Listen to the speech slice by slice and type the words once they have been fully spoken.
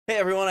Hey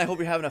everyone, I hope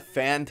you're having a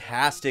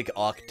fantastic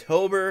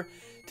October.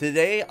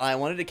 Today I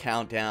wanted to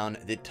count down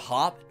the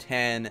top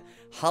 10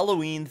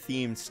 Halloween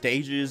themed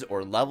stages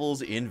or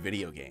levels in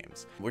video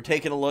games. We're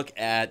taking a look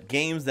at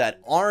games that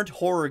aren't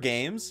horror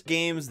games,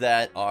 games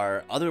that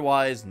are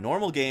otherwise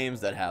normal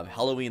games that have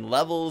Halloween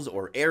levels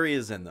or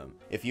areas in them.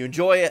 If you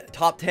enjoy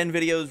top 10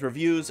 videos,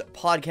 reviews,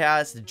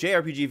 podcasts,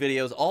 JRPG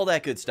videos, all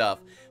that good stuff,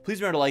 please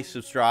remember to like,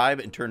 subscribe,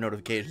 and turn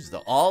notifications to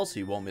all so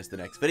you won't miss the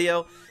next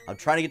video. I'm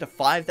trying to get to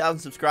 5,000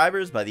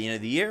 subscribers by the end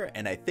of the year,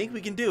 and I think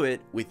we can do it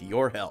with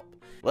your help.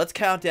 Let's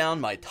count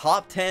down my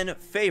top 10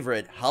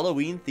 favorite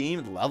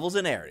Halloween-themed levels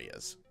and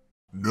areas.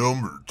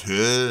 Number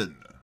 10.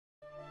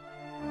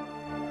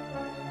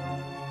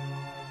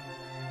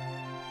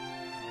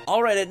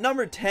 Alright, at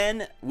number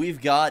 10,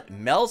 we've got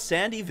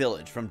Melsandy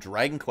Village from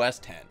Dragon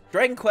Quest X.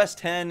 Dragon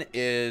Quest X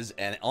is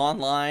an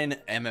online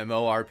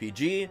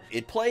MMORPG.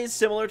 It plays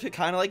similar to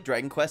kind of like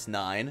Dragon Quest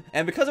IX,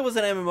 and because it was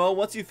an MMO,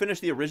 once you finish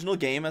the original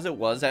game as it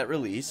was at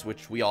release,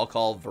 which we all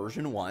call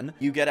version 1,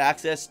 you get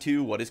access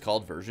to what is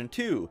called version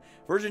 2.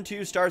 Version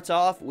 2 starts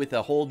off with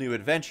a whole new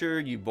adventure.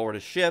 You board a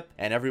ship,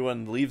 and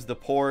everyone leaves the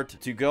port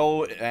to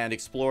go and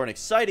explore an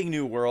exciting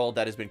new world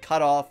that has been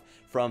cut off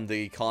from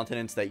the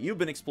continents that you've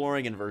been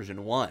exploring in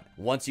version 1.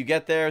 Once you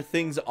get there,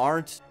 things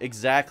aren't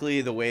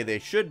exactly the way they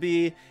should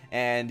be,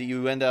 and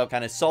you end up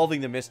kind of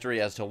solving the mystery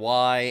as to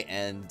why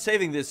and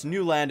saving this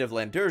new land of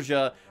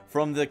Landurgia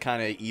from the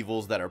kind of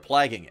evils that are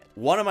plaguing it.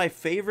 One of my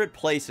favorite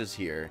places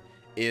here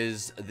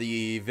is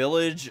the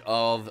village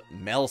of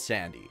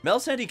Melsandy.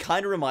 Melsandy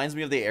kind of reminds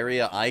me of the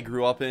area I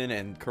grew up in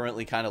and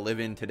currently kind of live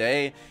in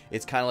today.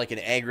 It's kind of like an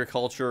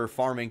agriculture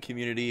farming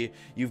community.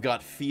 You've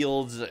got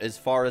fields as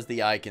far as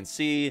the eye can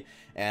see,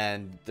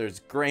 and there's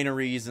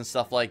granaries and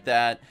stuff like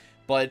that.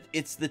 But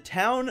it's the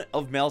town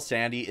of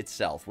Melsandy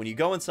itself. When you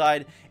go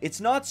inside,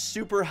 it's not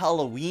super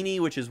Halloween-y,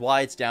 which is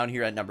why it's down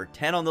here at number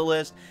 10 on the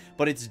list,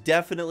 but it's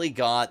definitely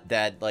got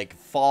that like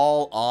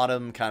fall,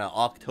 autumn, kind of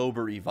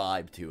October-y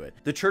vibe to it.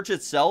 The church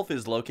itself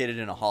is located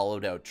in a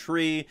hollowed out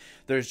tree.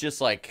 There's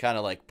just like kind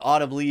of like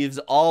autumn leaves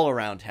all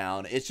around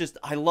town. It's just,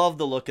 I love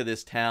the look of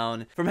this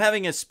town. From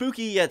having a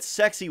spooky yet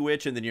sexy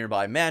witch in the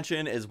nearby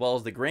mansion, as well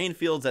as the grain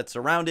fields that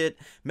surround it,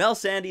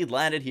 Melsandy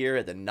landed here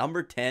at the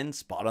number 10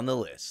 spot on the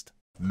list.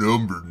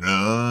 Number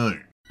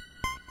 9.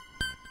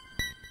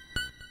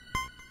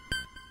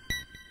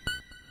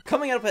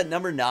 Coming up at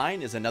number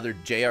 9 is another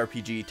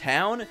JRPG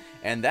town,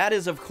 and that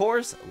is, of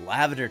course,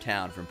 Lavender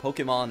Town from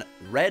Pokemon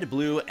Red,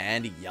 Blue,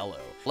 and Yellow.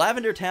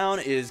 Lavender Town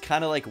is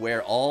kind of like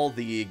where all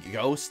the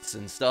ghosts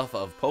and stuff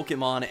of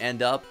Pokemon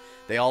end up.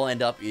 They all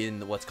end up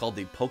in what's called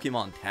the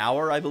Pokemon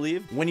Tower, I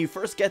believe. When you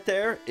first get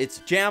there, it's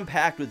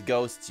jam-packed with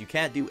ghosts. You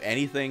can't do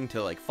anything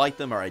to like fight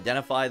them or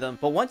identify them.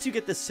 But once you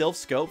get the Sylph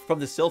Scope from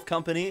the Sylph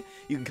Company,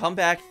 you can come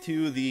back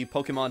to the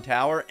Pokemon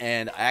Tower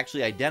and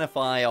actually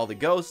identify all the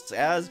ghosts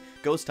as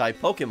ghost-type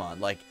Pokemon,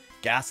 like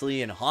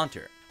Ghastly and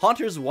Haunter.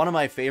 Haunter's one of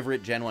my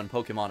favorite Gen 1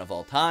 Pokemon of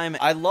all time.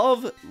 I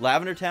love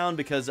Lavender Town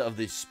because of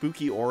the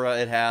spooky aura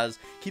it has.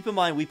 Keep in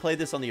mind, we played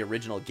this on the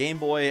original Game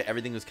Boy.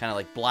 Everything was kind of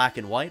like black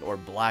and white or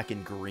black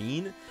and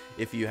green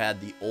if you had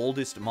the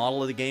oldest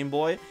model of the Game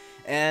Boy.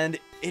 And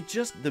it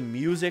just, the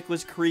music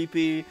was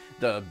creepy,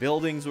 the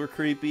buildings were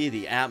creepy,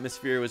 the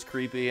atmosphere was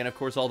creepy, and of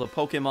course all the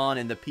Pokemon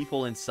and the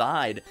people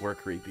inside were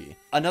creepy.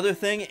 Another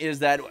thing is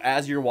that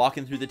as you're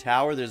walking through the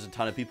tower, there's a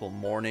ton of people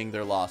mourning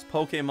their lost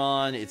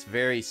Pokemon. It's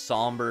very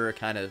somber,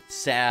 kind of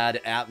sad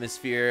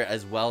atmosphere,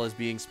 as well as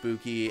being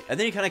spooky. And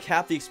then you kind of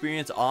cap the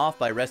experience off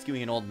by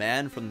rescuing an old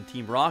man from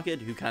Team Rocket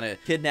who kind of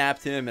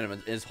kidnapped him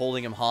and is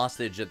holding him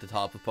hostage at the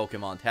top of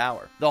Pokemon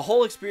Tower. The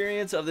whole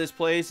experience of this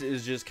place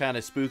is just kind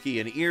of spooky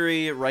and eerie,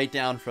 right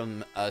down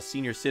from a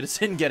senior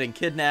citizen getting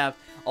kidnapped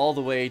all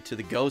the way to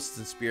the ghosts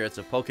and spirits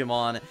of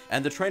Pokemon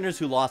and the trainers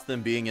who lost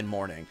them being in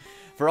mourning.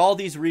 For all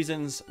these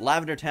reasons,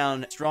 Lavender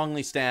Town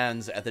strongly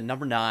stands at the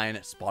number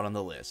 9 spot on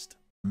the list.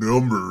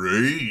 Number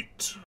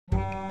 8.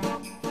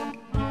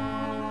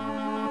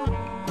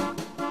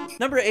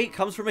 Number 8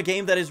 comes from a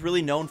game that is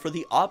really known for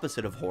the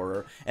opposite of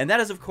horror, and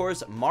that is, of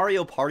course,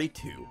 Mario Party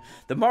 2.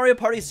 The Mario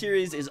Party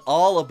series is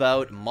all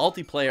about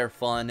multiplayer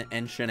fun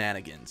and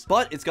shenanigans,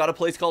 but it's got a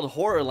place called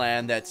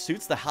Horrorland that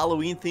suits the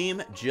Halloween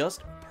theme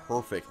just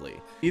perfectly.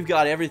 You've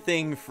got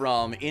everything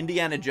from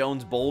Indiana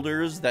Jones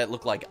boulders that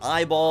look like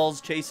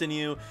eyeballs chasing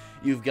you.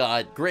 You've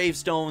got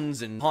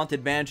gravestones and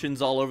haunted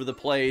mansions all over the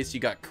place.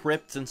 You got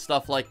crypts and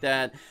stuff like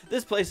that.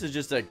 This place is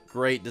just a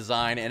great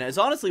design, and it's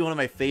honestly one of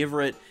my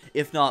favorite,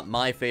 if not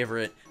my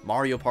favorite,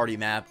 Mario Party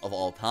map of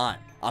all time.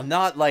 I'm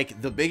not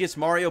like the biggest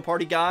Mario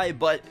Party guy,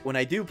 but when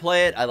I do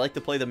play it, I like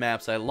to play the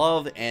maps I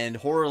love, and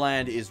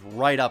Horrorland is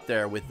right up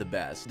there with the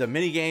best. The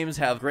minigames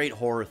have great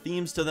horror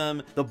themes to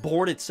them. The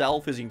board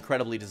itself is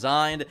incredibly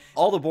designed.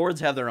 All the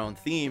boards have their own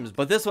themes,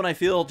 but this one I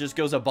feel just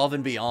goes above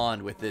and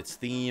beyond with its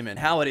theme and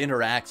how it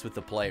interacts with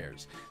the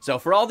players. So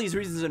for all these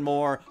reasons and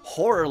more,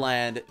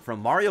 Horrorland from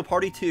Mario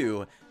Party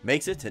 2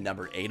 makes it to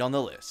number 8 on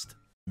the list.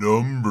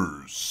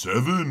 Number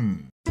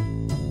 7.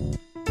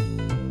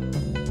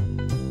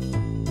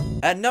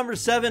 At number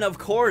 7, of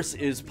course,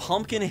 is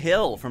Pumpkin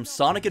Hill from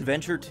Sonic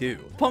Adventure 2.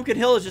 Pumpkin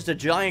Hill is just a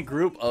giant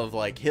group of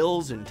like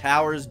hills and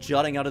towers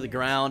jutting out of the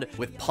ground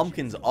with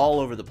pumpkins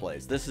all over the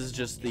place. This is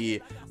just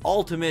the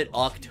ultimate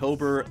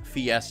October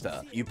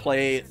fiesta. You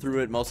play through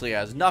it mostly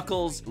as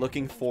Knuckles,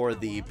 looking for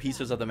the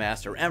pieces of the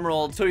Master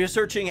Emerald. So you're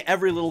searching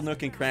every little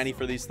nook and cranny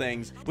for these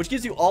things, which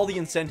gives you all the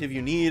incentive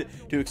you need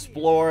to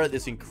explore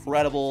this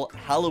incredible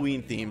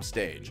Halloween themed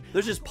stage.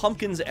 There's just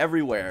pumpkins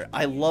everywhere.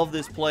 I love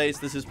this place.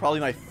 This is probably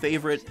my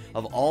favorite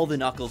of all the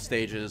Knuckles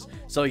stages.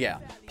 So yeah,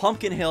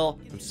 Pumpkin Hill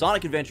from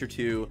Sonic Adventure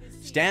 2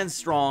 stands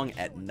strong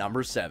at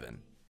number 7.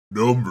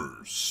 Number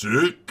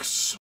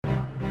 6.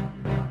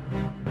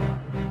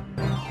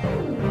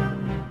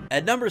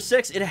 At number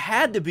 6, it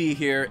had to be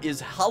here, is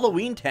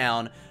Halloween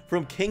Town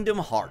from Kingdom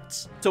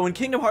Hearts. So in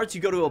Kingdom Hearts, you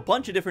go to a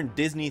bunch of different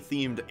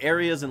Disney-themed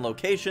areas and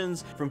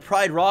locations, from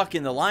Pride Rock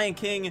in The Lion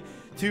King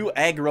to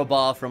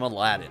Agrabah from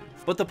Aladdin.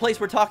 But the place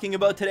we're talking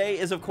about today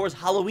is, of course,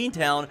 Halloween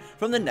Town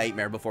from The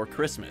Nightmare Before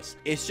Christmas.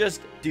 It's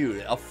just,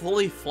 dude, a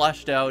fully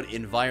fleshed out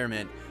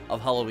environment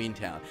of Halloween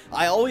Town.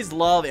 I always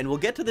love, and we'll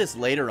get to this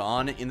later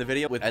on in the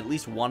video with at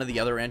least one of the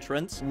other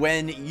entrants,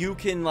 when you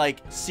can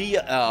like see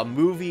a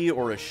movie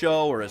or a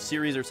show or a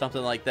series or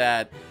something like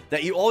that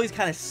you always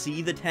kind of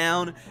see the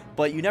town,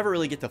 but you never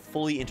really get to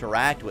fully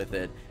interact with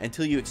it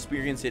until you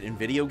experience it in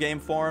video game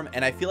form.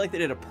 And I feel like they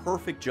did a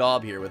perfect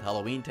job here with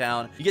Halloween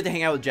Town. You get to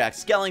hang out with Jack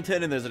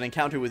Skellington, and there's an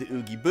encounter with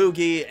Oogie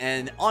Boogie,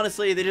 and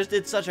honestly, they just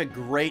did such a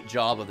great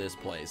job of this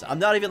place. I'm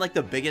not even like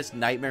the biggest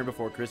Nightmare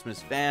Before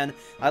Christmas fan.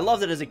 I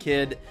loved it as a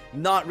kid,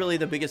 not really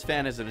the biggest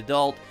fan as an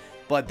adult,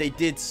 but they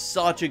did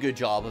such a good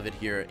job of it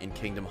here in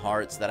Kingdom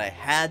Hearts that I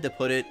had to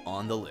put it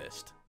on the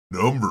list.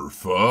 Number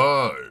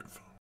 5.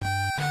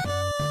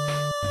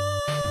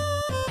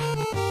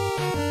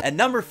 At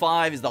number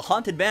 5 is the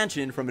Haunted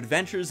Mansion from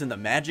Adventures in the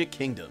Magic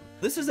Kingdom.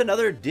 This is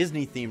another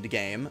Disney-themed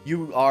game.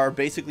 You are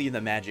basically in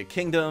the Magic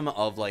Kingdom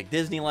of like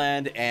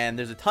Disneyland, and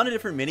there's a ton of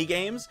different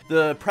mini-games.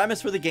 The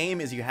premise for the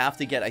game is you have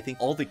to get, I think,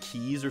 all the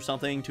keys or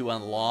something to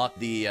unlock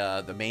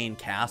the main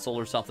castle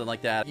or something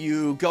like that.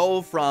 You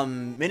go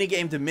from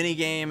mini-game to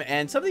mini-game,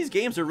 and some of these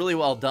games are really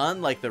well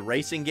done. Like the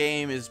racing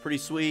game is pretty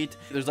sweet.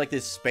 There's like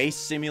this space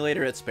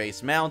simulator at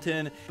Space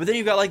Mountain, but then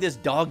you've got like this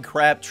dog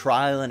crap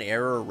trial and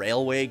error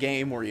railway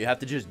game where you have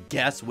to just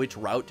guess which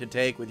route to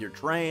take with your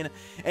train,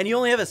 and you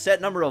only have a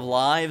set number of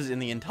lives in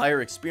the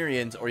entire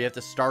experience, or you have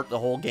to start the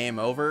whole game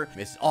over.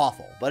 It's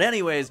awful. But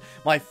anyways,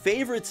 my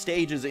favorite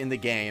stages in the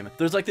game,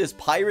 there's like this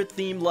pirate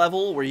themed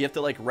level where you have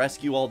to like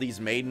rescue all these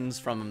maidens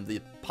from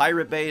the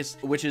pirate base,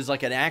 which is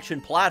like an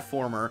action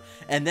platformer,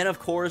 and then of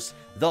course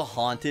the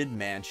Haunted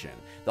Mansion.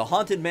 The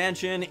Haunted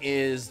Mansion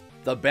is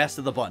the best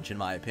of the bunch, in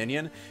my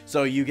opinion.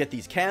 So you get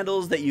these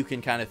candles that you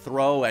can kind of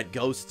throw at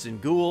ghosts and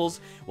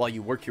ghouls while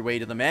you work your way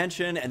to the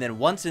mansion, and then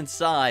once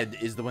inside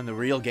is when the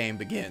real game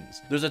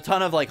begins. There's a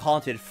ton of like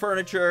haunted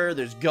furniture,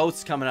 there's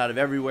ghosts coming out of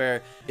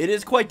everywhere. It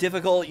is quite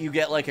difficult. You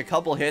get like a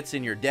couple hits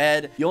and you're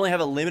dead. You only have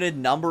a limited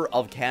number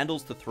of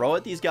candles to throw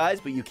at these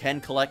guys, but you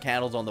can collect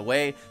candles on the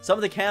way. Some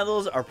of the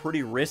candles are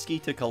pretty risky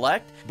to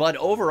collect, but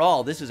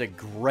overall this is a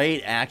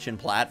great action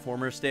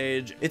platformer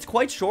stage. It's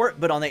quite short,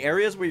 but on the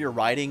areas where you're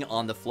riding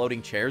on the floating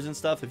chairs and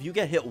stuff, if you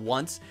get hit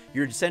once,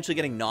 you're essentially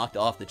getting knocked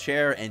off the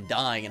chair and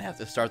dying and have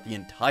to start the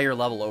entire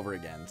level over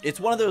again. It's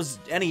one of those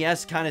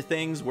NES kind of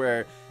things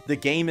where the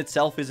game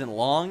itself isn't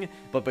long,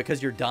 but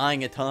because you're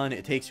dying a ton,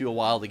 it takes you a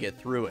while to get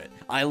through it.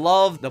 I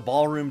love the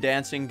ballroom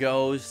dancing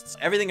ghosts.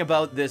 Everything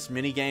about this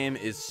minigame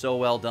is so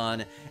well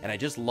done, and I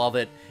just love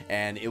it,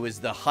 and it was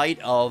the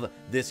height of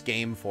this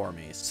game for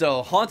me.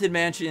 So Haunted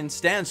Mansion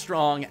stands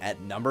strong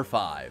at number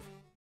 5.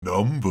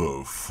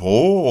 Number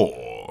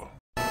 4.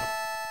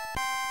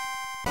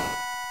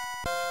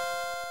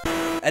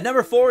 At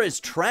number 4 is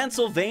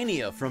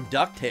Transylvania from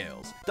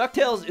DuckTales.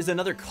 DuckTales is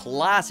another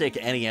classic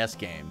NES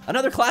game.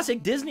 Another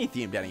classic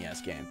Disney-themed NES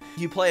game.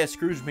 You play a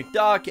Scrooge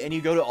McDuck, and you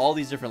go to all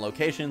these different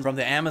locations, from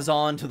the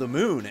Amazon to the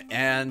moon,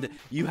 and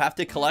you have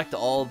to collect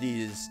all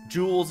these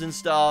jewels and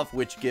stuff,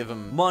 which give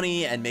him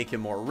money and make him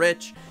more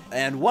rich.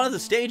 And one of the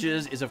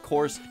stages is, of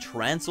course,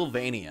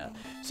 Transylvania.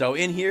 So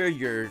in here,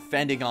 you're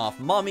fending off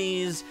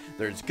mummies,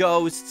 there's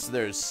ghosts,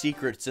 there's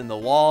secrets in the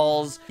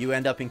walls. You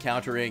end up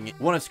encountering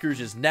one of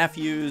Scrooge's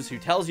nephews who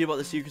tells you about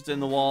the secrets in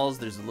the walls.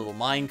 There's a little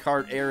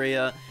minecart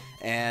area.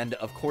 And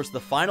of course, the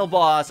final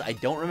boss, I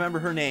don't remember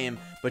her name,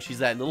 but she's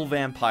that little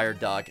vampire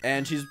duck,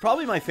 and she's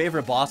probably my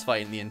favorite boss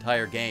fight in the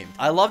entire game.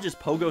 I love just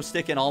pogo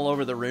sticking all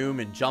over the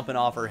room and jumping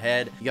off her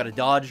head. You gotta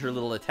dodge her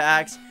little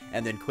attacks,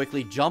 and then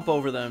quickly jump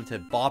over them to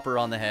bop her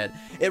on the head.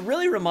 It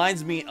really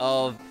reminds me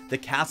of the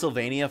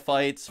Castlevania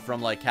fights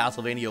from like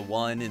Castlevania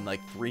 1 and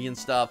like 3 and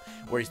stuff,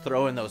 where he's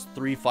throwing those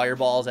 3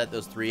 fireballs at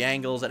those 3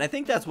 angles, and I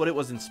think that's what it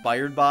was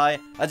inspired by.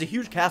 As a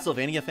huge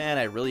Castlevania fan,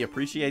 I really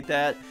appreciate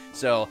that,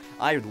 so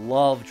I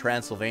love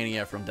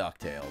Transylvania from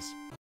DuckTales.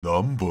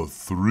 Number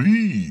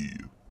 3.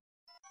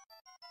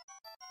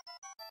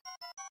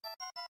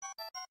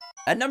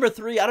 At number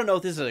 3, I don't know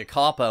if this is a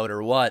cop-out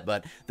or what,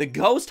 but the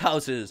ghost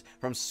houses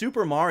from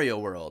Super Mario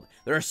World.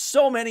 There are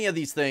so many of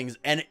these things,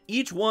 and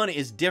each one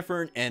is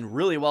different and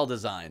really well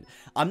designed.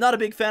 I'm not a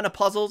big fan of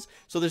puzzles,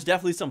 so there's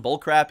definitely some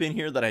bullcrap in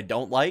here that I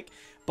don't like.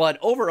 But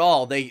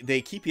overall,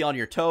 they keep you on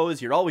your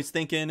toes, you're always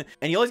thinking,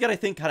 and you always gotta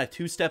think kind of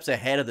 2 steps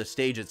ahead of the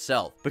stage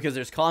itself, because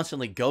there's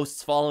constantly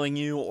ghosts following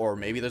you, or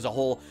maybe there's a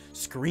whole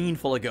screen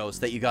full of ghosts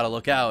that you gotta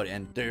look out,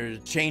 and they're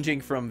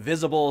changing from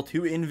visible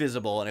to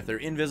invisible, and if they're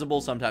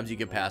invisible, sometimes you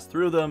can pass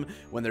through them.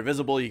 When they're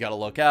visible, you gotta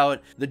look out.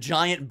 The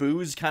giant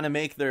boos kind of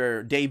make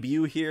their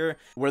debut here,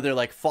 where they're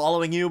like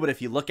following you, but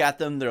if you look at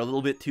them, they're a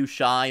little bit too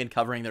shy and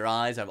covering their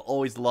eyes. I've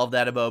always loved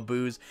that about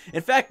boos.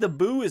 In fact, the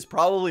boo is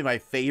probably my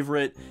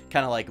favorite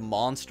kind of like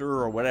monster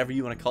or whatever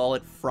you want to call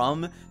it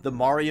from the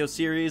Mario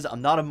series.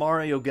 I'm not a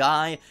Mario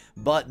guy,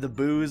 but the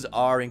boos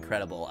are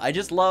incredible. I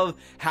just love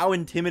how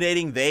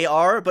intimidating they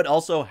are, but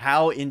also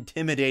how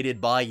intimidated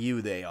by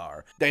you they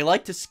are. They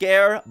like to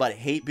scare, but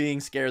hate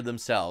being scared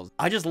themselves.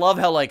 I just love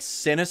how like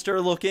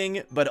sinister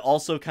looking, but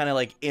also kind of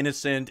like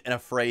innocent and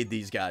afraid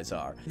these guys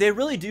are. They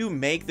really do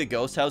make the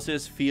ghost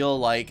houses feel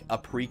like a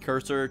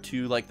precursor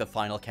to like the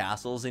final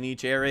castles in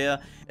each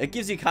area. It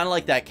gives you kind of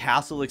like that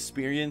castle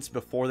experience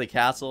before the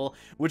castle,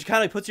 which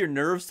kind of puts your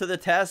nerves to the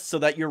test so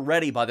that you're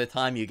ready by the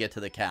time you get to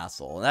the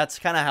castle. And that's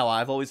kind of how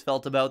I've always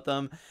felt about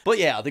them. But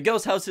yeah, the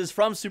ghost houses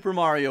from Super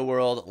Mario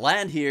World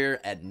land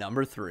here at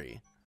number 3.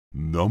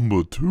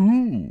 Number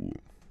 2.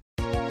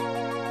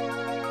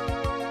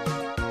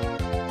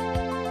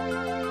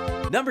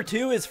 Number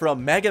 2 is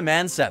from Mega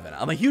Man 7.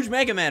 I'm a huge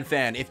Mega Man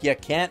fan, if you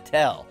can't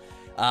tell.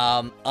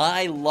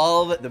 I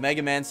love the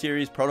Mega Man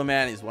series. Proto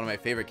Man is one of my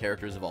favorite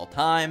characters of all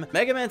time.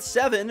 Mega Man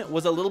 7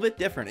 was a little bit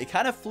different. It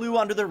kind of flew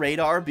under the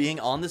radar being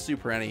on the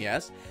Super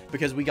NES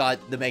because we got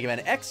the Mega Man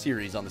X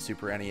series on the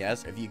Super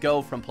NES. If you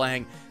go from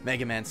playing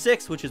Mega Man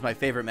 6, which is my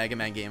favorite Mega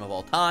Man game of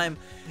all time,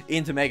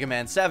 into Mega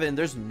Man 7,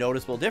 there's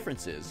noticeable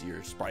differences.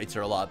 Your sprites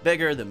are a lot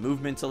bigger, the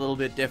movement's a little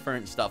bit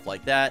different, stuff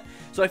like that.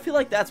 So I feel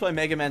like that's why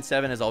Mega Man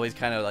 7 has always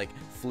kind of like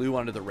flew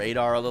under the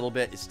radar a little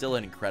bit. It's still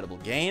an incredible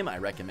game. I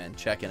recommend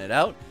checking it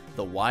out.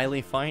 The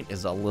Wily fight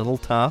is a little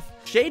tough.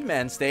 Shade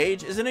Man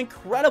stage is an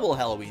incredible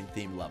Halloween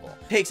themed level.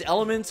 It takes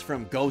elements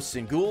from Ghosts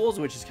and Ghouls,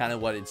 which is kind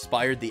of what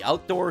inspired the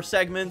outdoor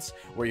segments,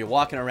 where you're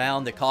walking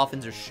around, the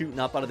coffins are shooting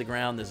up out of the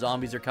ground, the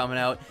zombies are coming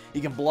out,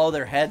 you can blow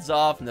their heads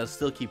off and they'll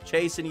still keep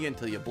chasing you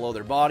until you blow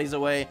their bodies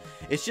away.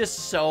 It's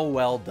just so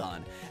well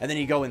done. And then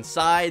you go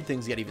inside,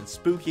 things get even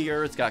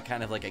spookier. It's got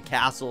kind of like a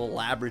castle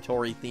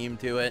laboratory theme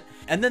to it.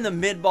 And then the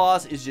mid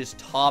boss is just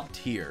top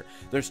tier.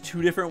 There's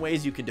 2 different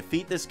ways you can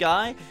defeat this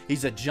guy.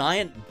 He's a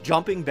giant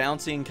jumping,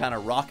 bouncing, kind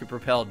of rocket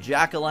propelled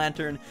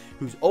jack-o'-lantern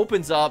who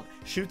opens up,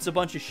 shoots a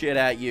bunch of shit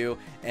at you,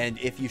 and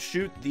if you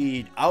shoot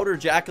the outer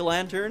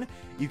jack-o'-lantern,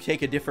 you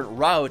take a different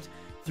route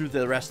through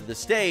the rest of the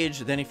stage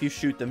than if you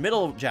shoot the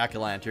middle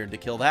jack-o'-lantern to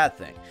kill that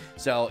thing.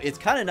 So it's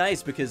kind of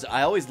nice because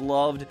I always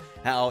loved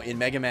how in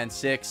Mega Man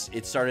 6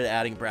 it started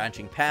adding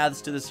branching paths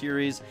to the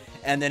series,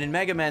 and then in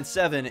Mega Man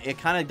 7 it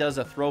kind of does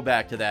a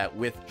throwback to that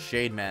with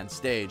Shade Man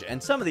stage,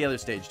 and some of the other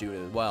stage do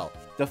it as well.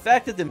 The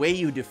fact that the way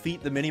you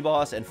defeat the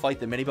mini-boss and fight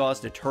the mini-boss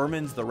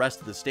determines the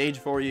rest of the stage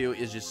for you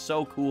is just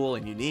so cool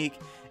and unique,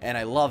 and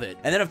I love it.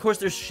 And then of course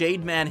there's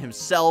Shade Man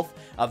himself,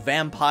 a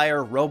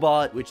vampire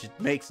robot, which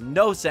makes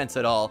no sense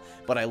at all,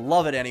 but I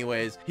love it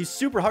anyways. He's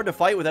super hard to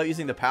fight without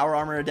using the power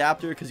armor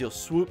adapter because he'll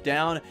swoop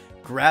down,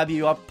 grab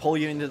you up, pull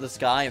you into the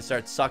sky, and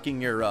start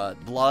sucking your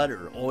blood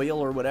or oil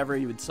or whatever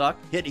you would suck.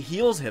 It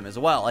heals him as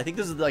well. I think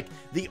this is like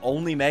the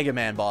only Mega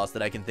Man boss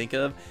that I can think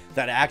of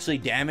that actually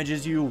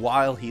damages you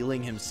while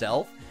healing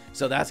himself.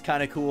 So that's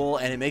kind of cool,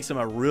 and it makes him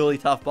a really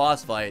tough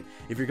boss fight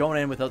if you're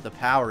going in without the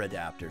power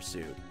adapter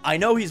suit. I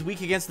know he's weak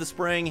against the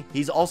spring.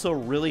 He's also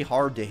really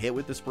hard to hit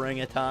with the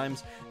spring at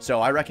times, so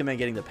I recommend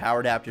getting the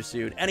power adapter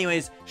suit.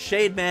 Anyways,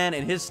 Shade Man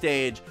and his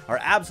stage are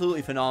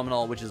absolutely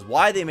phenomenal, which is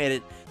why they made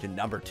it to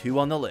number 2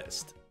 on the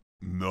list.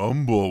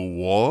 Number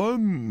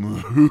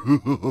 1.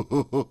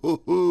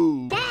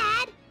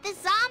 Dad, the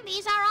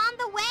zombies are on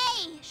the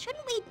way.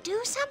 Shouldn't we do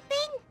something?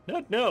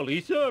 Not now,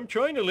 Lisa. I'm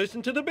trying to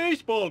listen to the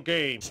baseball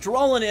game.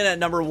 Strolling in at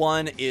number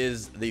 1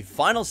 is the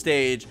final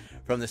stage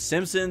from The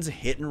Simpsons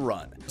Hit and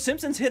Run.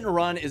 Simpsons Hit and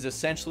Run is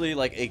essentially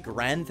like a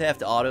Grand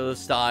Theft Auto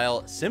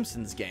style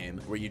Simpsons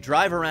game where you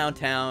drive around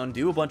town,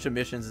 do a bunch of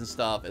missions and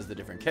stuff as the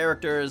different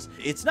characters.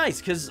 It's nice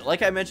because,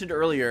 like I mentioned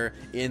earlier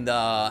in the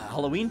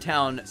Halloween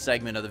Town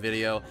segment of the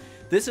video,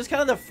 this is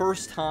kind of the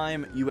first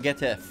time you get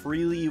to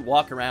freely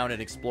walk around and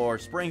explore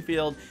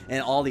Springfield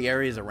and all the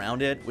areas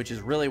around it, which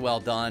is really well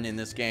done in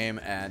this game.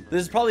 And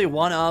this is probably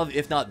one of,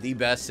 if not the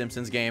best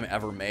Simpsons game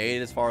ever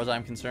made as far as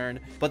I'm concerned.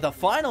 But the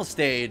final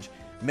stage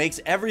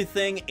makes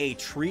everything a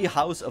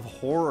Treehouse of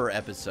Horror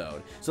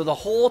episode. So the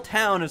whole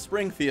town of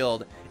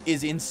Springfield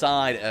is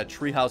inside a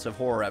Treehouse of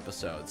Horror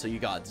episode. So you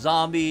got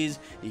zombies,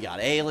 you got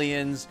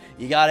aliens,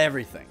 you got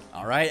everything,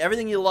 all right?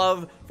 Everything you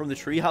love from the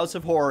Treehouse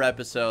of Horror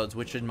episodes,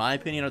 which in my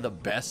opinion are the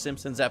best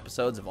Simpsons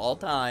episodes of all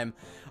time,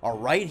 are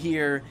right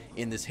here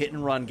in this Hit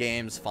and Run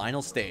game's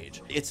final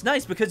stage. It's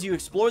nice because you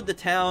explored the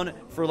town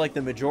for like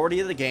the majority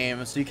of the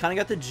game, so you kind of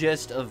got the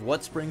gist of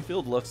what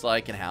Springfield looks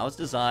like and how it's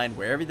designed,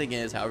 where everything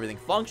is, how everything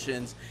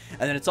functions,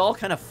 and then it's all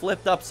kind of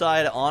flipped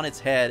upside on its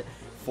head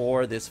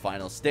for this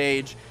final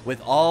stage with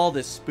all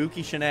this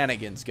spooky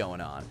shenanigans going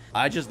on.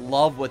 I just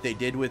love what they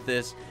did with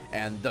this,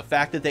 and the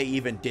fact that they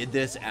even did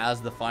this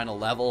as the final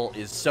level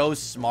is so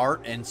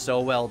smart and so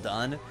well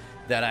done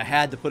that I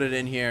had to put it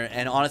in here.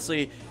 And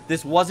honestly,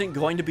 this wasn't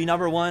going to be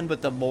number one,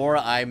 but the more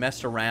I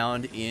messed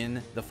around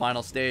in the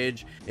final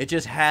stage, it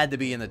just had to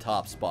be in the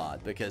top spot,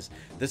 because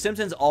The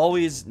Simpsons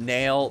always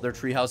nail their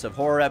Treehouse of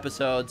Horror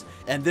episodes,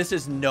 and this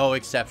is no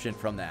exception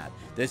from that.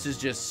 This is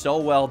just so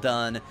well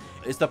done.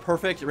 It's the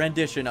perfect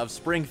rendition of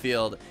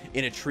Springfield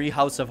in a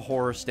Treehouse of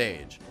Horror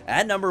stage.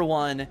 At number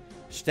one,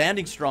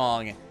 standing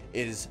strong,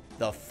 is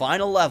the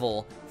final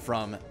level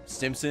from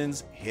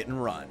Simpsons Hit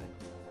and Run.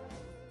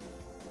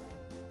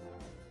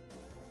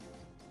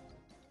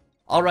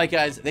 Alright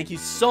guys, thank you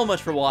so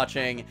much for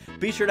watching.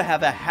 Be sure to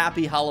have a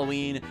happy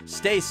Halloween,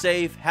 stay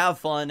safe, have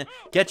fun,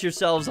 get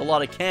yourselves a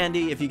lot of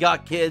candy. If you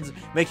got kids,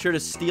 make sure to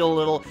steal a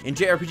little. In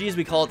JRPGs,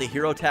 we call it the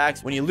hero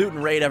tax. When you loot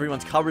and raid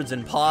everyone's cupboards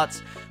and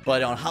pots,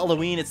 but on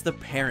Halloween, it's the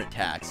parent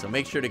tax. So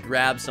make sure to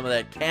grab some of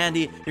that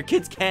candy. Your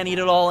kids can't eat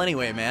it all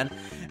anyway, man.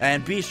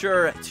 And be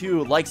sure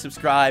to like,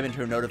 subscribe, and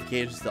turn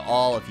notifications to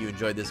all if you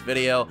enjoyed this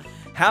video.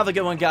 Have a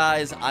good one,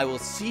 guys. I will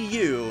see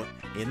you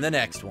in the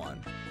next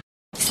one.